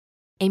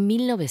En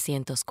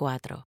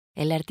 1904,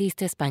 el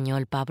artista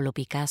español Pablo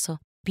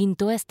Picasso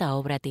pintó esta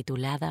obra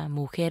titulada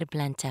Mujer,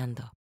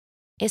 planchando.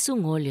 Es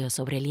un óleo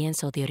sobre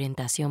lienzo de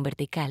orientación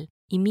vertical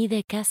y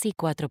mide casi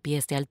 4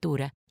 pies de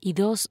altura y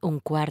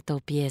 2¼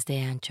 pies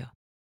de ancho,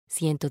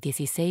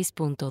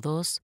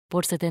 116.2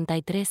 por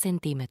 73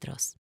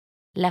 centímetros.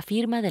 La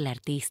firma del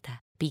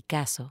artista,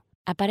 Picasso,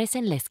 aparece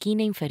en la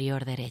esquina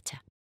inferior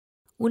derecha.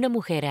 Una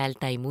mujer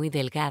alta y muy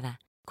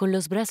delgada, con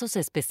los brazos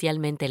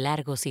especialmente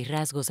largos y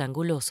rasgos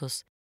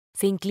angulosos,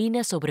 se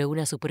inclina sobre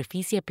una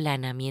superficie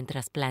plana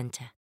mientras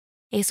plancha.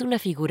 Es una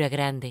figura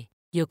grande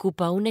y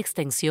ocupa una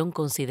extensión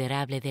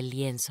considerable del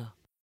lienzo.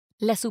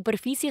 La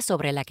superficie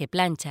sobre la que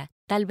plancha,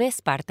 tal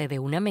vez parte de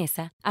una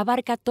mesa,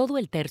 abarca todo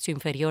el tercio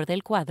inferior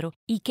del cuadro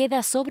y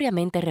queda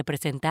sobriamente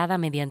representada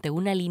mediante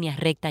una línea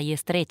recta y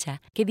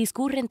estrecha que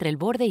discurre entre el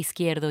borde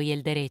izquierdo y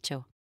el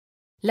derecho.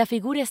 La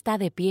figura está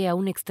de pie a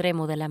un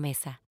extremo de la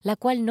mesa, la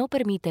cual no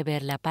permite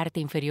ver la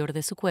parte inferior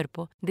de su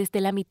cuerpo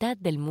desde la mitad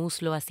del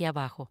muslo hacia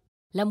abajo.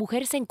 La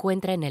mujer se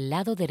encuentra en el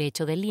lado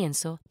derecho del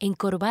lienzo,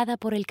 encorvada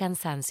por el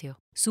cansancio.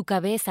 Su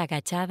cabeza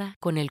agachada,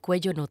 con el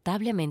cuello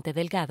notablemente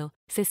delgado,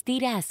 se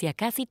estira hacia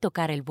casi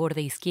tocar el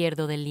borde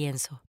izquierdo del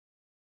lienzo.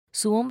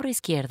 Su hombro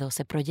izquierdo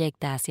se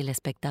proyecta hacia el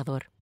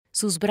espectador.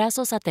 Sus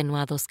brazos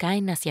atenuados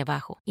caen hacia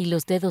abajo y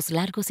los dedos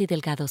largos y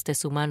delgados de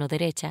su mano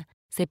derecha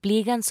se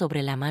pliegan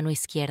sobre la mano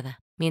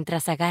izquierda,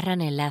 mientras agarran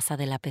el asa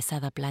de la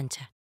pesada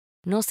plancha.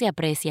 No se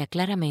aprecia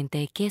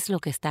claramente qué es lo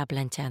que está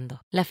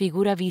planchando. La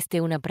figura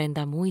viste una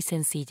prenda muy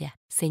sencilla,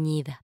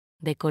 ceñida,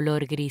 de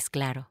color gris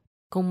claro,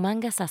 con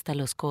mangas hasta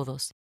los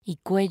codos y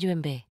cuello en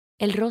V.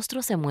 El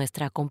rostro se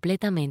muestra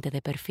completamente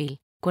de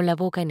perfil, con la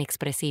boca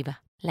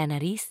inexpresiva, la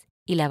nariz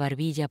y la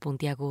barbilla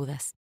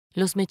puntiagudas,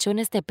 los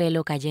mechones de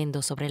pelo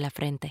cayendo sobre la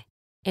frente,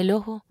 el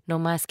ojo no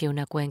más que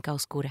una cuenca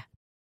oscura.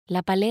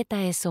 La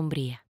paleta es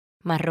sombría,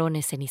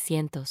 marrones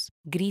cenicientos,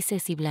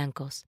 grises y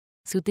blancos.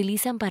 Se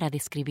utilizan para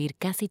describir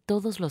casi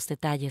todos los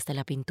detalles de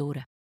la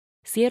pintura.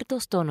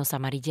 Ciertos tonos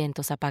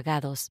amarillentos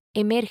apagados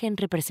emergen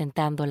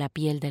representando la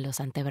piel de los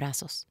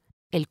antebrazos,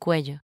 el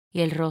cuello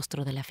y el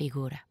rostro de la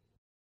figura.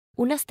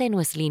 Unas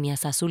tenues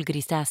líneas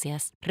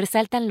azul-grisáceas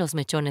resaltan los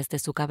mechones de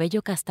su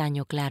cabello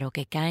castaño claro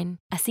que caen,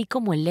 así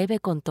como el leve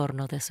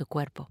contorno de su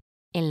cuerpo.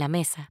 En la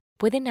mesa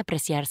pueden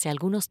apreciarse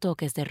algunos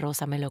toques de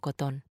rosa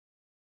melocotón.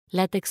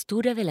 La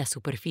textura de la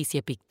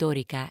superficie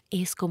pictórica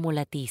es como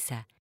la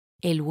tiza,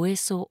 el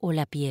hueso o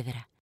la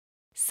piedra,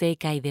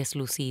 seca y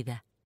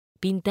deslucida,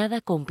 pintada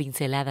con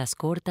pinceladas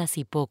cortas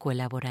y poco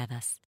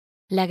elaboradas.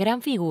 La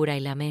gran figura y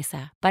la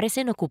mesa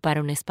parecen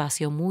ocupar un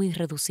espacio muy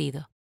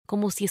reducido,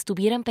 como si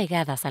estuvieran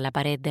pegadas a la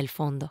pared del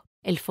fondo.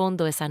 El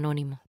fondo es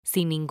anónimo,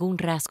 sin ningún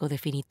rasgo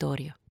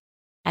definitorio.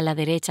 A la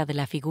derecha de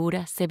la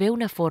figura se ve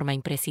una forma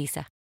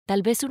imprecisa,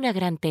 tal vez una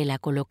gran tela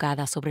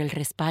colocada sobre el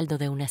respaldo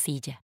de una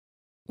silla.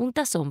 Un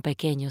tazón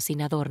pequeño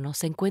sin adorno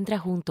se encuentra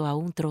junto a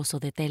un trozo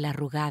de tela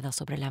arrugada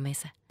sobre la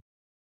mesa.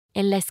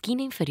 En la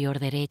esquina inferior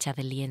derecha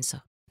del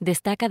lienzo,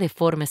 destaca de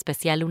forma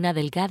especial una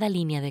delgada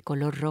línea de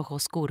color rojo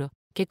oscuro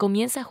que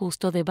comienza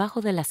justo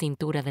debajo de la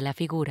cintura de la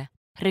figura,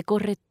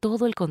 recorre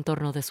todo el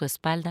contorno de su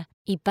espalda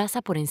y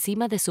pasa por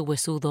encima de su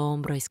huesudo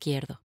hombro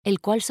izquierdo, el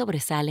cual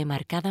sobresale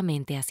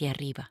marcadamente hacia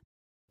arriba.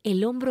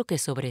 El hombro que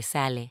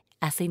sobresale,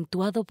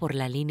 acentuado por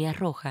la línea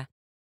roja,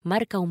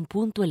 marca un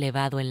punto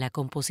elevado en la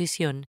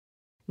composición,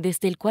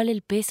 desde el cual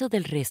el peso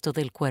del resto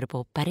del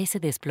cuerpo parece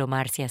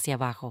desplomarse hacia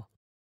abajo.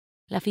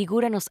 La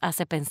figura nos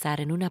hace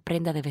pensar en una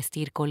prenda de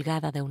vestir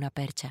colgada de una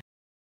percha.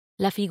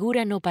 La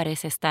figura no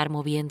parece estar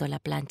moviendo la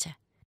plancha,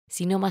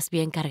 sino más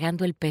bien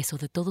cargando el peso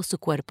de todo su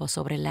cuerpo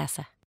sobre el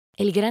asa.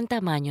 El gran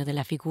tamaño de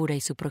la figura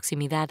y su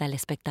proximidad al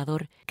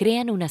espectador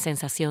crean una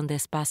sensación de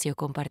espacio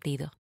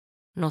compartido.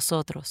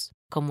 Nosotros,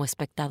 como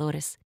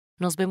espectadores,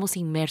 nos vemos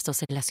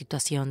inmersos en la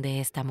situación de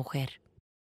esta mujer.